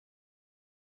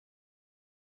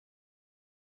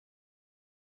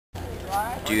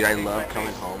Dude, I love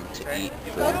coming home to eat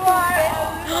food.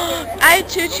 I have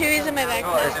 2 Chewies in my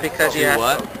backpack. That's because you have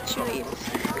what? Chewies.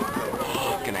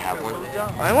 Can I have one?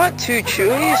 I want 2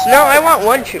 Chewies. No, I want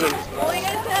 1 Chewy. Well, you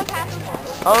guys can have half of one.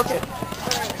 Oh, okay.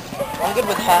 I'm good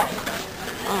with half.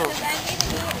 Oh.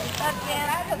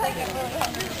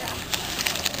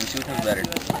 You see which one's better?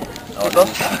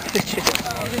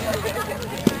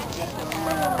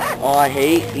 Oh, I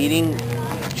hate eating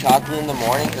chocolate in the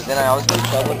morning because then I always get in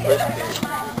trouble with first period.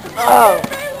 Oh.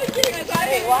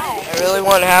 Wait, why? I really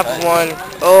want half of one.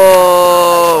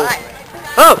 Oh.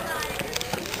 Oh.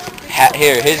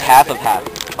 Here, here's half of half.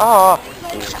 Oh.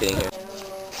 I'm just kidding here.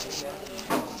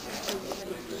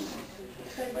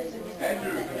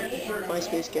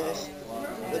 MySpace, guys.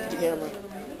 Look at the camera.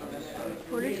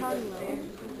 What are you talking about?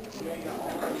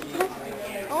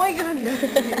 Oh my god, no.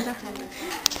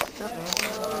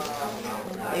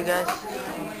 Hey guys.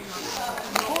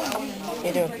 How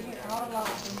you doing?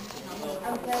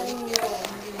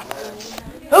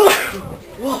 Oh!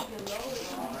 Whoa!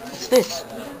 What's this?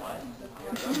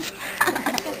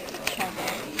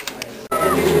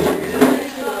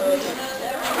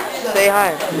 Say hi.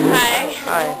 Hi.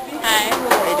 Hi. Hi.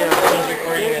 How you doing?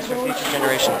 Recording this for future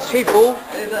generations. Hey, fool.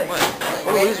 What?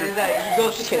 What a loser.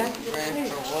 Just kidding.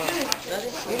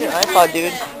 You need an iPod,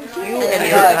 dude. You and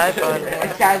your iPod.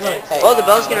 Oh, the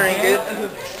bell's gonna ring, dude.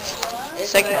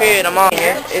 Second period, I'm on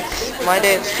here. It's my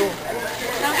day at school.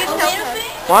 Don't get selfish.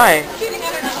 Why?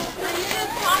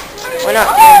 Why not?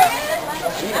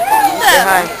 Say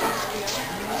hi.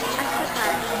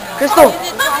 Crystal!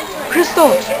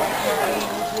 Crystal!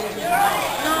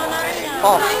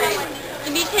 Oh.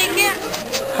 Did you take it?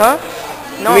 Huh?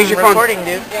 No, I'm recording,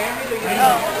 dude.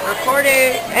 Oh.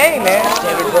 Recording. Hey, man.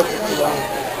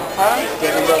 Huh?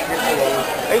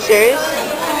 Are you serious?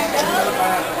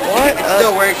 What? It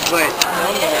still works, but...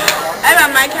 I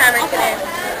brought my camera today.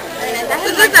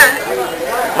 Who's with that?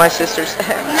 My sister's.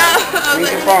 No.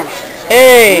 Where's your phone?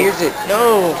 Hey! Use it.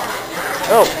 No.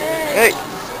 Oh. Hey.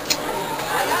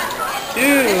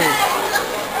 Dude.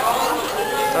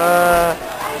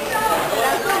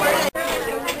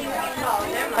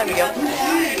 There we go.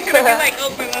 Like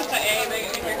open us to A.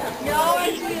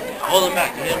 Hold him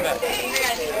back. Hit him back.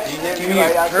 Dude,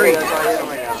 hurry.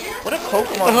 What a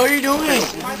Pokemon. How are you doing?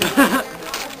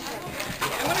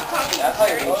 That's how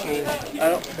your change. I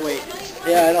don't, wait.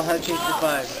 Yeah, I don't have change for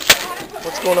 5.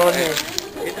 What's going on here?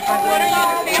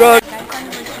 Truck.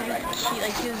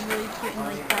 She was really cute and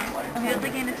like that. He was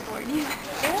like in his 40s.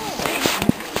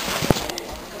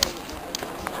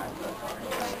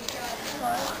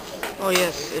 Oh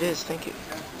yes, it is. Thank you.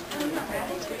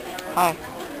 Hi.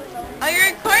 Oh, you're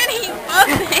recording.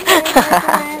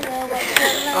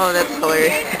 Oh, that's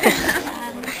hilarious.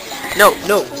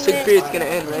 No, second period's gonna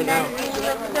end right now.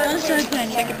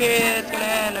 Second period's gonna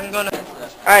end. I'm gonna.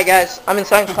 All right, guys. I'm in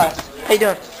science class. How you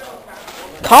doing?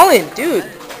 Colin, dude.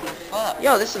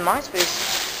 Yo, this is MySpace.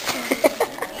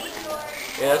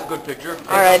 Yeah, that's a good picture.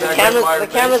 All right, the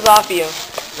camera's off you.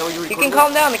 You can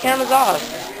calm down. The camera's off.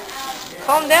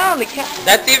 Calm down.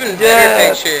 That's even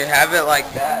better picture. Have it like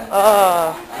that.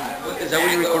 Is that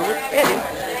what you record with? Yeah, dude.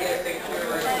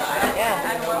 Yeah.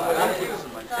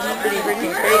 This is pretty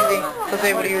freaking crazy.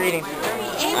 Jose, what are you reading? I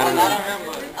don't know.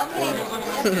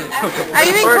 Are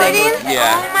you recording?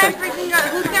 Yeah. Oh my freaking god.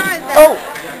 Whose camera is that? Oh!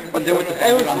 What with the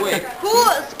phone?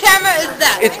 Whose camera is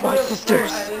that? It's my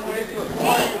sister's.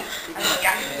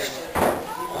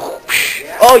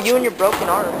 Oh, you and your broken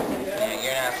arm.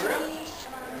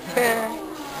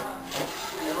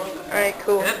 Alright,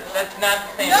 cool. That's not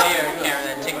the same video camera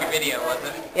that took your video, was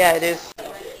it? Yeah, it is.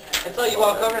 Until you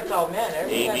walk over, it's all, man,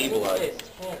 AB blood.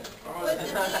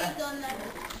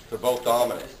 They're both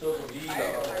dominant. Alright,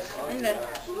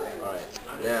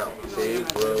 now,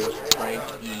 Dave, Rose, Frank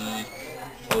E,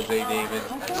 Jose David.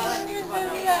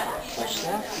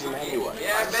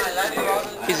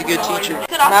 He's a good teacher.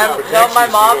 My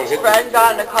mom's friend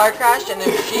got in a car crash, and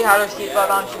if she had her seatbelt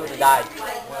on, she would have died.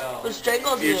 Who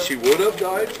strangled you? She would have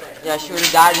died? Yeah, she would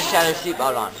have died if she had her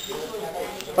seatbelt on.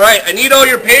 Alright, I need all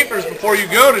your papers before you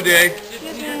go today.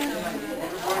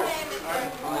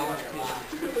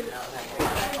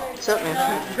 What's up, man?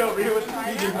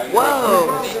 Whoa!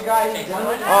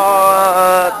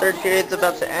 Third period's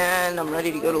about to end. I'm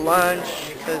ready to go to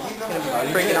lunch because it's going to be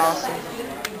freaking awesome.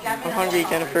 I'm hungry,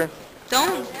 Jennifer.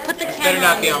 Don't put the camera better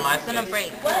not be on my It's gonna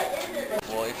break.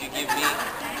 Well, if you give me...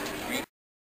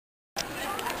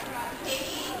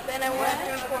 Then I want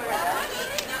to record.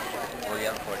 Oh,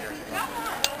 yeah, recorder.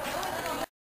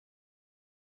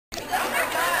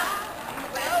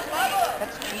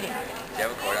 That's cheating. Do you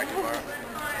have a Kodak tomorrow?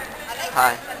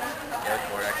 Hi. Do you have a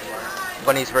Kodak tomorrow?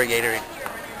 bunnies for a Gatorade.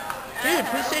 Dude,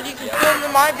 who said you could film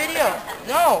in my video?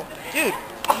 No, dude.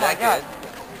 Oh my god.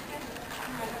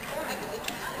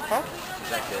 Huh? Is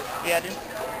that good? Yeah, dude.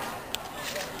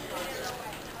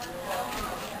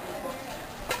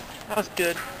 That was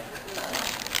good.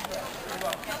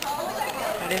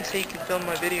 I didn't say you could film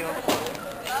my video.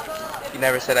 You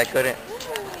never said I couldn't.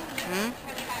 Hmm?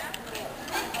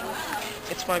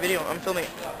 It's my video. I'm filming it.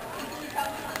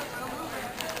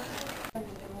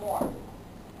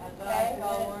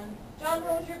 John,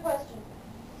 what was your question?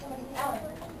 Alan.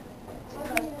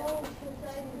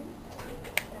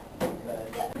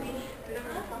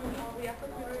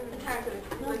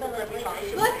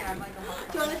 Look!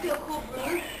 Do you want to feel cool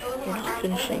breeze? You're not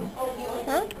finishing.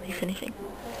 Huh? Are you finishing?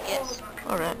 Yes.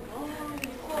 Alright.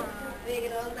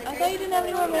 I thought you didn't have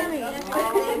any more memories.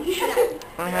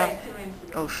 I have...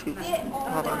 Oh shoot.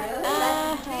 Hold on.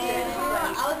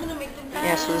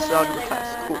 Yeah, so this is algebra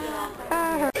class. Cool.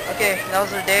 Okay, that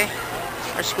was our day.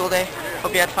 Our school day.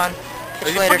 Hope you had fun. Catch Are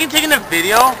you you later. fucking taking a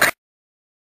video?